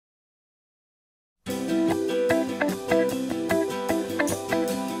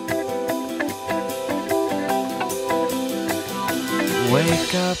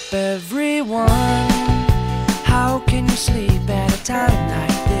up, everyone. How can you sleep at a time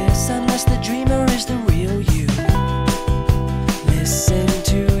like this unless the dreamer is the real you? Listen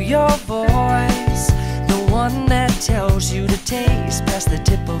to your voice, the one that tells you to taste past the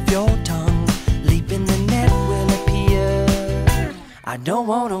tip of your tongue. Leap in the net will appear. I don't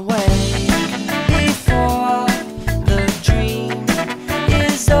wanna wait before the dream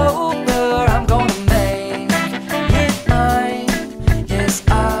is over. I'm gonna make it mine. Yes,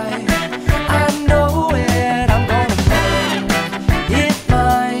 I know it. I'm gonna make it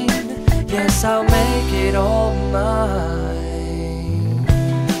mine. Yes, I'll make it all mine.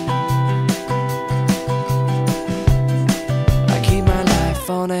 I keep my life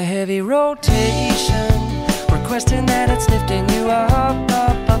on a heavy rotation, requesting that it's lifting you up,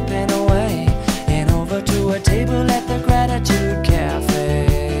 up, up and away, and over to a table at the Gratitude Cafe.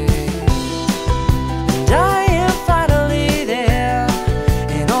 And I am finally there,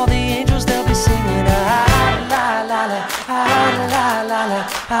 and all the angels, they'll be singing ah la la la, ah la la la,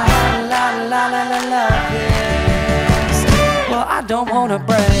 ah la la la la la, yes. Well, I don't wanna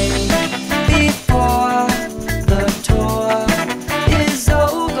break